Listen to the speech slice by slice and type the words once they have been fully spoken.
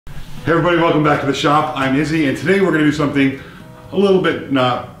Hey everybody, welcome back to the shop. I'm Izzy, and today we're going to do something a little bit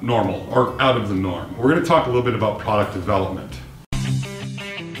not normal or out of the norm. We're going to talk a little bit about product development.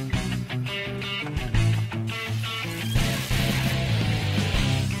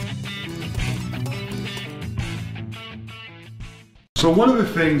 So one of the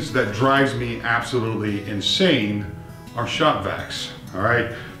things that drives me absolutely insane are shop vacs. All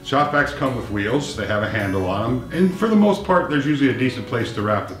right, shop vacs come with wheels. They have a handle on them, and for the most part, there's usually a decent place to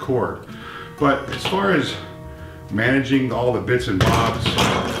wrap the cord. But as far as managing all the bits and bobs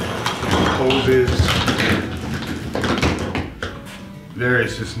and hoses, there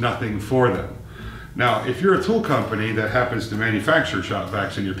is just nothing for them. Now, if you're a tool company that happens to manufacture shop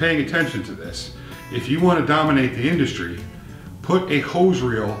vacs and you're paying attention to this, if you want to dominate the industry, put a hose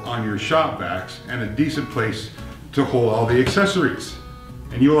reel on your shop vacs and a decent place to hold all the accessories,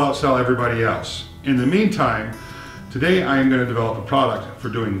 and you will outsell everybody else. In the meantime, today I am going to develop a product for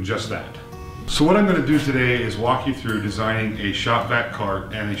doing just that. So what I'm going to do today is walk you through designing a shop vac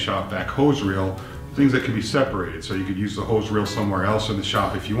cart and a shop vac hose reel, things that can be separated. So you could use the hose reel somewhere else in the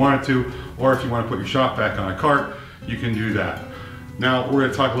shop if you wanted to, or if you want to put your shop vac on a cart, you can do that. Now we're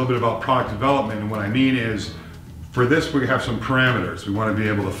going to talk a little bit about product development, and what I mean is, for this we have some parameters. We want to be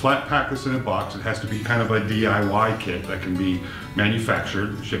able to flat pack this in a box. It has to be kind of a DIY kit that can be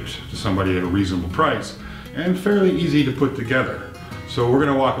manufactured, shipped to somebody at a reasonable price, and fairly easy to put together. So we're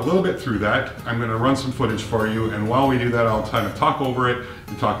going to walk a little bit through that. I'm going to run some footage for you, and while we do that, I'll kind of talk over it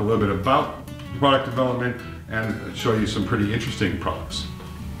and talk a little bit about product development and show you some pretty interesting products.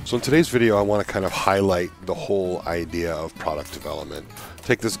 So in today's video, I want to kind of highlight the whole idea of product development.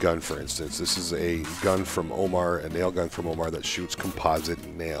 Take this gun for instance. This is a gun from Omar, a nail gun from Omar that shoots composite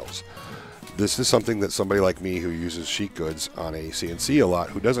nails. This is something that somebody like me who uses sheet goods on a CNC a lot,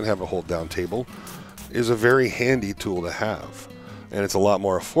 who doesn't have a hold down table, is a very handy tool to have. And it's a lot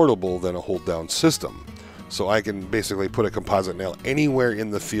more affordable than a hold down system. So I can basically put a composite nail anywhere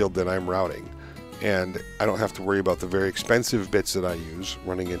in the field that I'm routing, and I don't have to worry about the very expensive bits that I use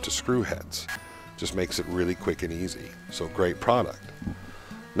running into screw heads. Just makes it really quick and easy. So great product.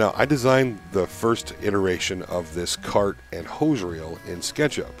 Now I designed the first iteration of this cart and hose reel in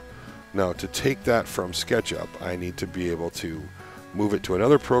SketchUp. Now to take that from SketchUp, I need to be able to move it to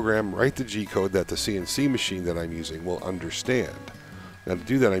another program, write the G-code that the CNC machine that I'm using will understand. Now to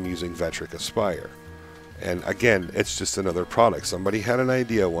do that, I'm using Vectric Aspire. And again, it's just another product. Somebody had an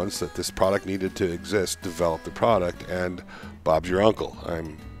idea once that this product needed to exist, develop the product, and Bob's your uncle.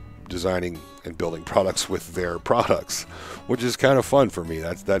 I'm designing and building products with their products, which is kind of fun for me.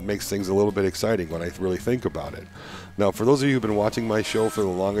 That makes things a little bit exciting when I really think about it. Now, for those of you who've been watching my show for the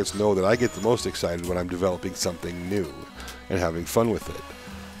longest, know that I get the most excited when I'm developing something new and having fun with it.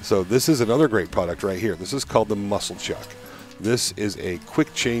 So this is another great product right here. This is called the Muscle Chuck. This is a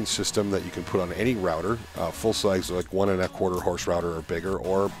quick change system that you can put on any router, full size, like 1 1/4 horse router or bigger,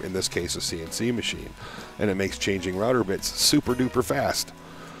 or in this case a CNC machine, and it makes changing router bits super duper fast.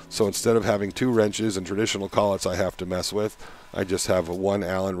 So instead of having 2 wrenches and traditional collets I have to mess with, I just have a 1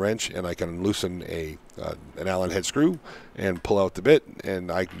 Allen wrench, and I can loosen an Allen head screw and pull out the bit,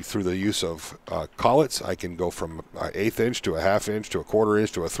 and through the use of collets, I can go from an 1/8 inch to a 1/2 inch to a 1/4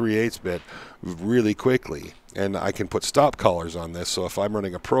 inch to a 3/8 bit really quickly. And I can put stop collars on this, so if I'm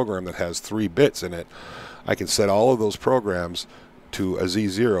running a program that has 3 bits in it, I can set all of those programs to a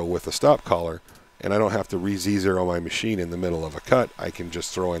Z0 with a stop collar, and I don't have to re-Z0 my machine in the middle of a cut. I can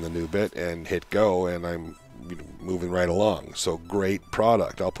just throw in the new bit and hit go, and I'm moving right along. So great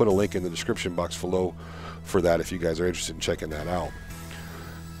product. I'll put a link in the description box below for that if you guys are interested in checking that out.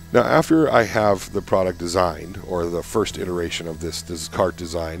 Now after I have the product designed, or the first iteration of this cart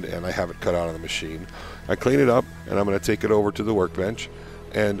designed, and I have it cut out on the machine, I clean it up, and I'm going to take it over to the workbench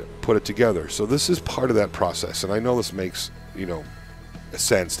and put it together. So this is part of that process, and I know this makes,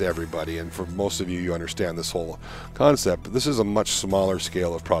 sense to everybody, and for most of you, you understand this whole concept, but this is a much smaller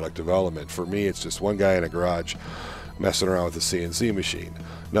scale of product development. For me, it's just one guy in a garage messing around with a CNC machine.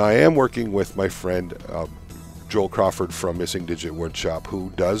 Now I am working with my friend Joel Crawford from Missing Digit Woodshop,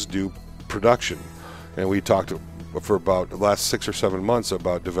 who does do production, and we talked for about the last 6 or 7 months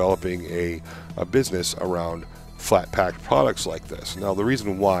about developing a business around flat packed products like this. Now the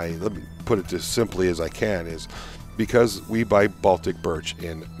reason why, let me put it as simply as I can, is because we buy Baltic birch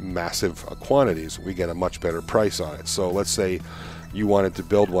in massive quantities, we get a much better price on it. So let's say you wanted to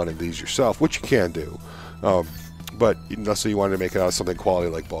build one of these yourself, which you can do, but let's say you wanted to make it out of something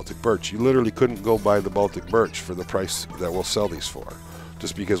quality like Baltic birch, you literally couldn't go buy the Baltic birch for the price that we'll sell these for,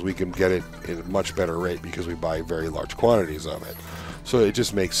 just because we can get it at a much better rate because we buy very large quantities of it. So it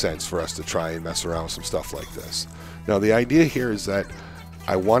just makes sense for us to try and mess around with some stuff like this. Now the idea here is that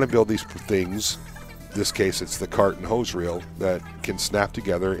I want to build these things. In this case, it's the cart and hose reel that can snap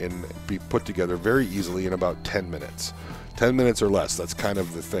together and be put together very easily in about 10 minutes. 10 minutes or less, that's kind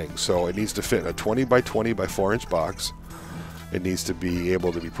of the thing. So it needs to fit in a 20 by 20 by 4 inch box. It needs to be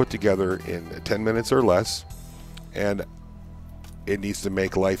able to be put together in 10 minutes or less, and it needs to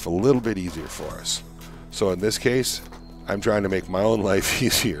make life a little bit easier for us. So in this case, I'm trying to make my own life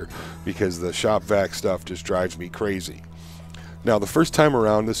easier because the shop vac stuff just drives me crazy. Now, the first time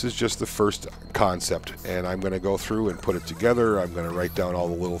around, this is just the first concept, and I'm going to go through and put it together. I'm going to write down all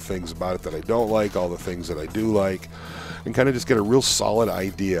the little things about it that I don't like, all the things that I do like, and kind of just get a real solid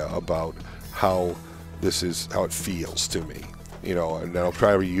idea about how this is, how it feels to me. You know, and then I'll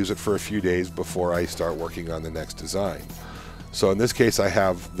try to use it for a few days before I start working on the next design. So in this case, I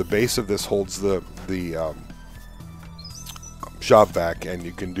have the base of this holds the shop vac, and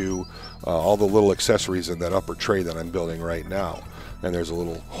you can do all the little accessories in that upper tray that I'm building right now. And there's a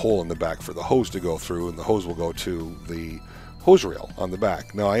little hole in the back for the hose to go through, and the hose will go to the hose reel on the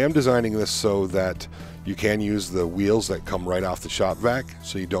back. Now, I am designing this so that you can use the wheels that come right off the shop vac,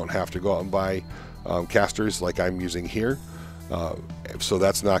 so you don't have to go out and buy casters like I'm using here. So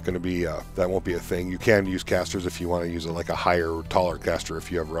that's not going to be that won't be a thing. You can use casters if you want to use like a higher or taller caster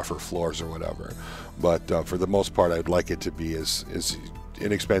if you have rougher floors or whatever, but for the most part, I'd like it to be as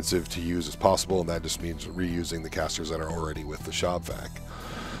inexpensive to use as possible, and that just means reusing the casters that are already with the shop vac.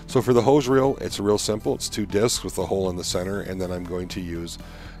 So for the hose reel, it's real simple. It's 2 discs with a hole in the center, and then I'm going to use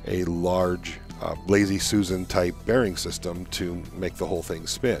a large Lazy Susan type bearing system to make the whole thing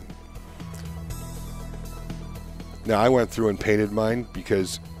spin. Now, I went through and painted mine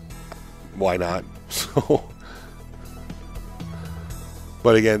because why not? So,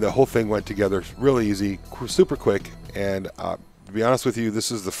 but again, the whole thing went together really easy, super quick, and to be honest with you,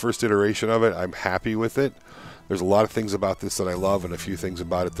 this is the first iteration of it. I'm happy with it. There's a lot of things about this that I love and a few things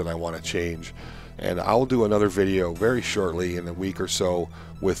about it that I want to change. And I'll do another video very shortly in a week or so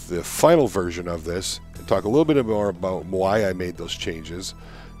with the final version of this and talk a little bit more about why I made those changes,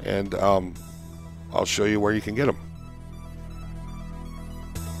 and I'll show you where you can get them.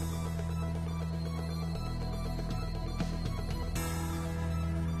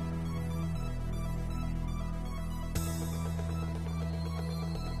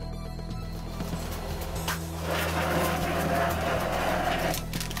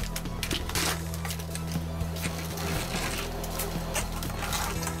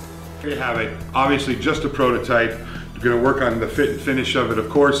 There you have it. Obviously just a prototype. You're going to work on the fit and finish of it,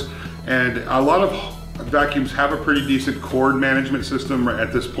 of course, and a lot of vacuums have a pretty decent cord management system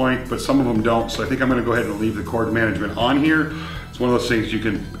at this point, but some of them don't, so I think I'm going to go ahead and leave the cord management on here. It's one of those things you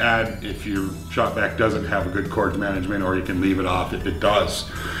can add if your shop vac doesn't have a good cord management, or you can leave it off if it does.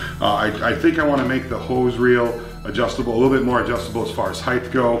 I think I want to make the hose reel adjustable, a little bit more adjustable as far as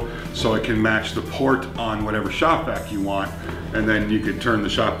height go, so it can match the port on whatever shop vac you want, and then you can turn the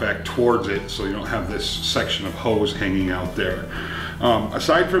shop vac towards it so you don't have this section of hose hanging out there.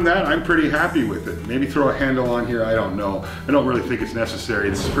 Aside from that, I'm pretty happy with it. Maybe throw a handle on here, I don't know. I don't really think it's necessary.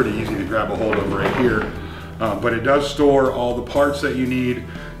 It's pretty easy to grab a hold of right here. But it does store all the parts that you need.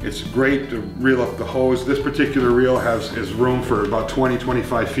 It's great to reel up the hose. This particular reel has room for about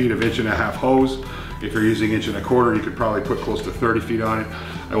 20-25 feet of 1.5-inch hose. If you're using 1.25 inch, you could probably put close to 30 feet on it.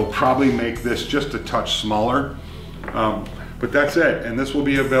 I will probably make this just a touch smaller. But that's it, and this will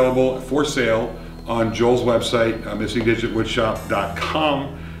be available for sale on Joel's website,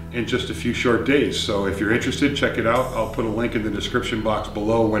 missingdigitwoodshop.com, in just a few short days. So if you're interested, check it out. I'll put a link in the description box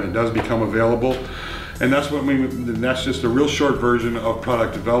below when it does become available. And that's just a real short version of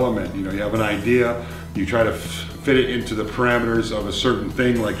product development. You know, you have an idea, you try to fit it into the parameters of a certain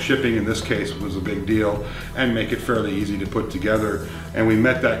thing, like shipping in this case was a big deal, and make it fairly easy to put together. And we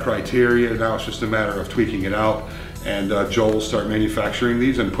met that criteria. Now it's just a matter of tweaking it out. And Joel will start manufacturing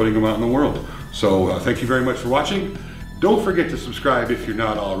these and putting them out in the world. So thank you very much for watching. Don't forget to subscribe if you're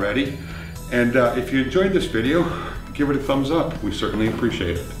not already. And if you enjoyed this video, give it a thumbs up. We certainly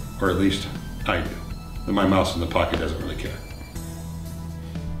appreciate it, or at least I do. My mouse in the pocket doesn't really care.